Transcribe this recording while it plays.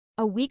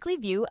A weekly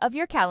view of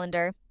your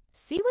calendar.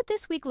 See what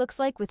this week looks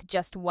like with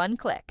just one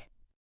click.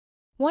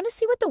 Want to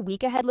see what the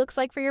week ahead looks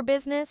like for your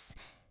business?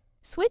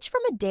 Switch from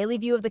a daily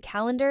view of the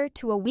calendar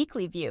to a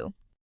weekly view.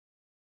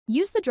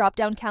 Use the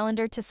drop-down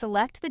calendar to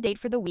select the date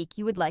for the week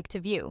you would like to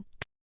view.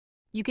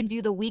 You can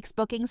view the week's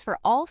bookings for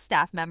all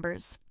staff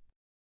members.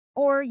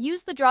 Or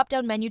use the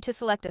drop-down menu to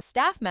select a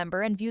staff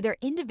member and view their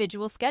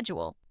individual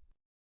schedule.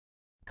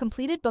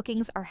 Completed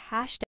bookings are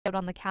hashed out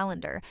on the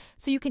calendar,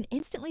 so you can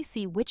instantly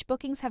see which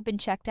bookings have been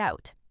checked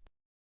out.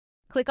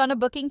 Click on a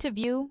booking to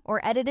view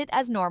or edit it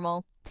as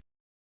normal.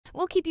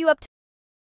 We'll keep you up to